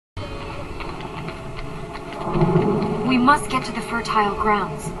must get to the fertile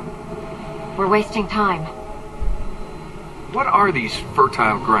grounds. We're wasting time. What are these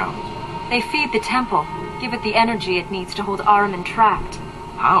fertile grounds? They feed the temple, give it the energy it needs to hold Ahriman trapped.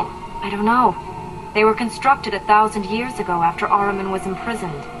 How? I don't know. They were constructed 1,000 years ago after Ahriman was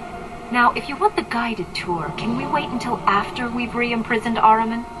imprisoned. Now, if you want the guided tour, can we wait until after we've re-imprisoned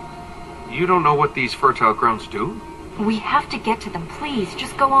Ahriman? You don't know what these fertile grounds do? We have to get to them, please.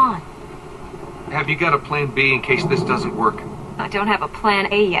 Just go on. Have you got a plan B in case this doesn't work? I don't have a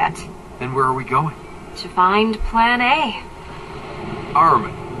plan A yet. Then where are we going? To find plan A.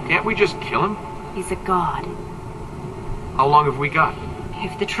 Ahriman, can't we just kill him? He's a god. How long have we got?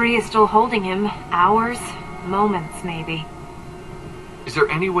 If the tree is still holding him, hours, moments maybe. Is there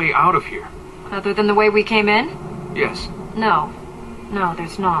any way out of here? Other than the way we came in? Yes. No. No,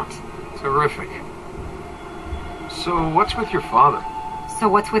 there's not. Terrific. So what's with your father? So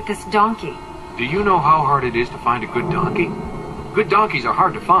what's with this donkey? Do you know how hard it is to find a good donkey? Good donkeys are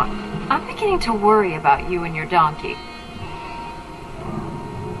hard to find. I'm beginning to worry about you and your donkey.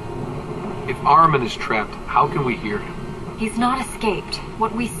 If Ahriman is trapped, how can we hear him? He's not escaped.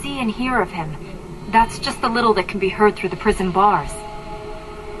 What we see and hear of him, that's just the little that can be heard through the prison bars.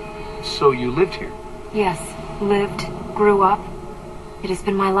 So you lived here? Yes, lived, grew up. It has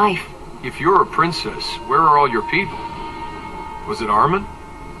been my life. If you're a princess, where are all your people? Was it Ahriman?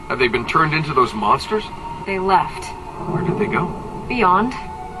 Have they been turned into those monsters? They left. Where did they go? Beyond.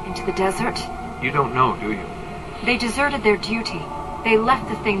 Into the desert. You don't know, do you? They deserted their duty. They left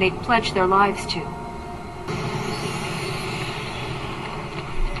the thing they'd pledged their lives to.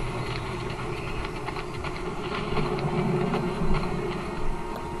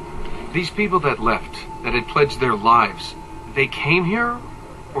 These people that left, that had pledged their lives, they came here,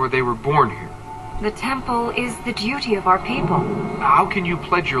 or they were born here? The temple is the duty of our people. How can you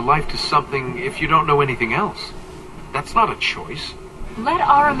pledge your life to something if you don't know anything else? That's not a choice. Let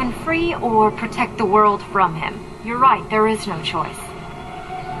Ahriman free or protect the world from him. You're right, there is no choice.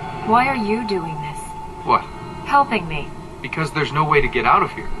 Why are you doing this? What? Helping me. Because there's no way to get out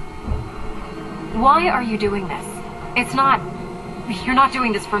of here. Why are you doing this? It's not... You're not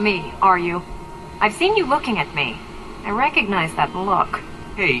doing this for me, are you? I've seen you looking at me. I recognize that look.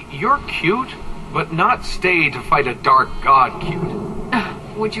 Hey, you're cute, but not stay to fight a dark god cute.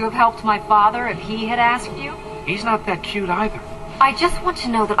 Would you have helped my father if he had asked you? He's not that cute either. I just want to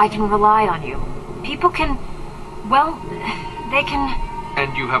know that I can rely on you. People can... well, they can...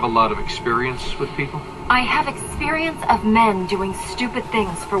 And you have a lot of experience with people? I have experience of men doing stupid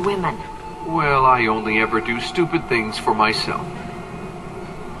things for women. Well, I only ever do stupid things for myself.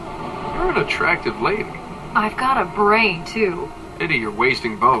 You're an attractive lady. I've got a brain, too. Pity you're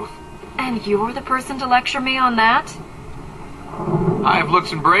wasting both. And you're the person to lecture me on that? I have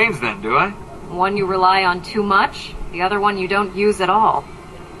looks and brains then, do I? One you rely on too much, the other one you don't use at all.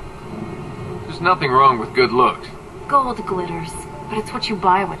 There's nothing wrong with good looks. Gold glitters, but it's what you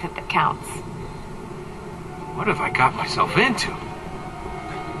buy with it that counts. What have I got myself into?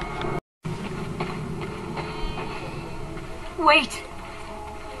 Wait!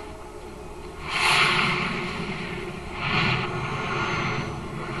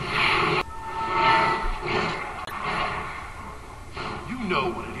 You know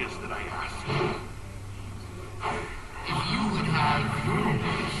what it is that I ask. If you would have your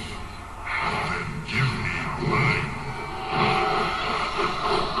wish, then give me mine.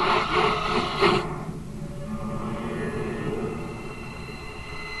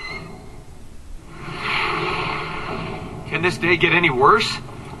 Can this day get any worse?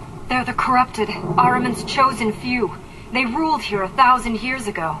 They're the corrupted, Ahriman's chosen few. They ruled here 1,000 years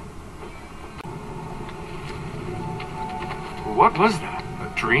ago. What was that? A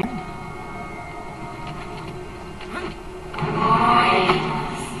dream?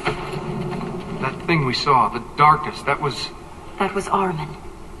 That thing we saw, the darkness, that was... That was Ahriman.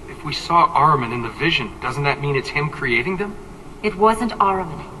 If we saw Ahriman in the vision, doesn't that mean it's him creating them? It wasn't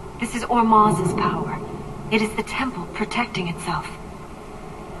Ahriman. This is Ormaz's power. It is the temple protecting itself.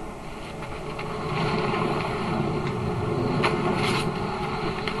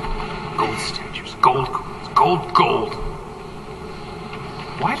 Gold statues, gold coins, gold.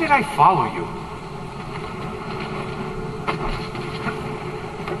 Why did I follow you?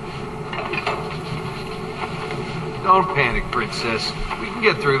 Don't panic, princess. We can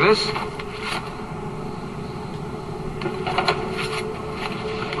get through this.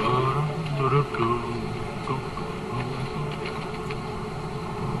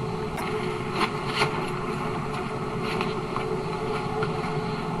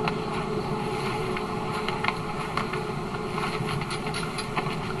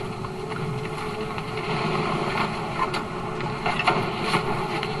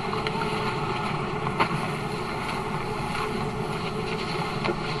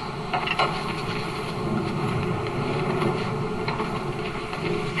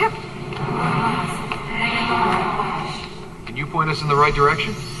 point us in the right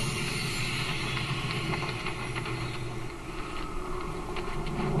direction?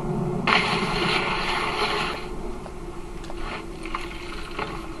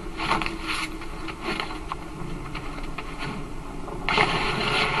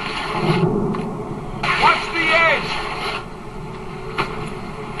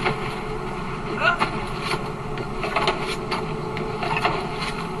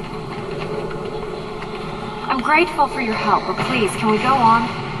 Grateful for your help, but please, can we go on?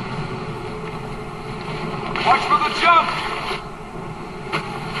 Watch for the jump!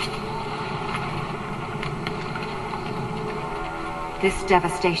 This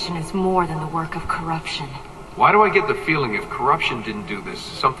devastation is more than the work of corruption. Why do I get the feeling if corruption didn't do this,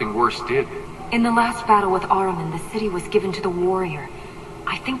 something worse did? In the last battle with Ahriman, the city was given to the warrior.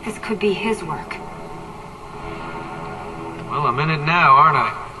 I think this could be his work. Well, I'm in it now, aren't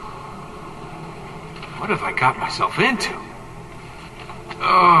I? What have I got myself into?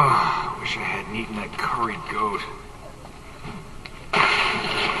 Oh, wish I hadn't eaten that curried goat.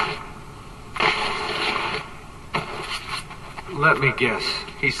 Let me guess.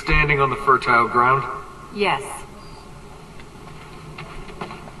 He's standing on the fertile ground? Yes.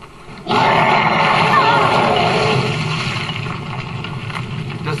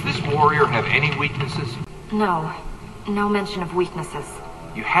 Does this warrior have any weaknesses? No. No mention of weaknesses.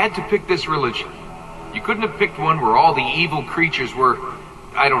 You had to pick this religion. You couldn't have picked one where all the evil creatures were,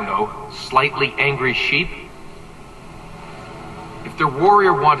 I don't know, slightly angry sheep? If their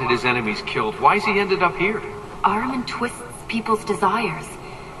warrior wanted his enemies killed, why's he ended up here? Ahriman twists people's desires.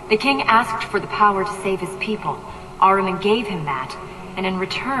 The king asked for the power to save his people. Ahriman gave him that, and in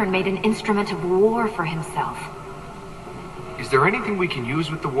return made an instrument of war for himself. Is there anything we can use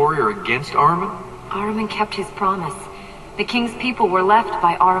with the warrior against Ahriman? Ahriman kept his promise. The king's people were left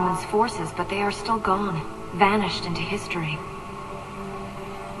by Ahriman's forces, but they are still gone, vanished into history.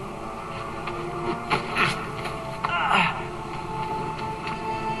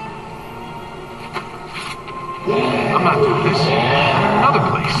 I'm not doing this. I'm in another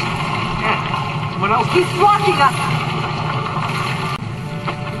place. Yeah, someone else. He's blocking us!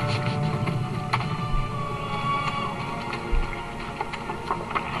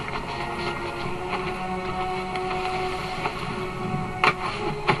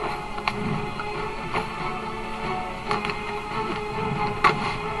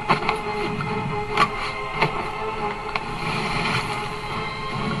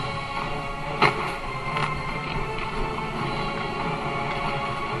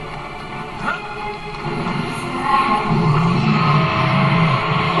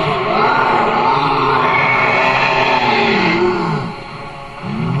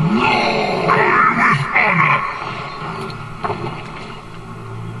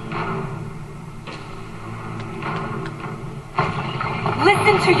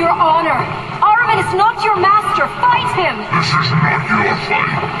 To your honor! Ahriman is not your master! Fight him! This is not your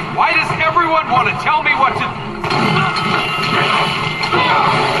fight! Why does everyone want to tell me what to...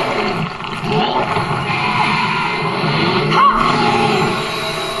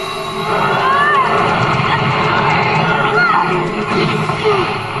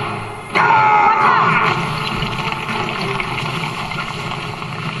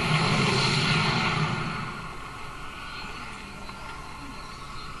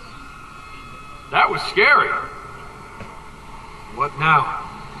 That was scary. What now?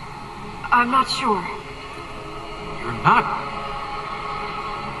 I'm not sure. You're not?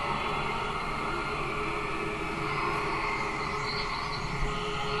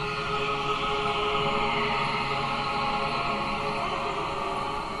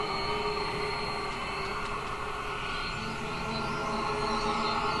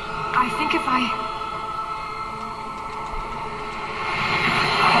 I think if I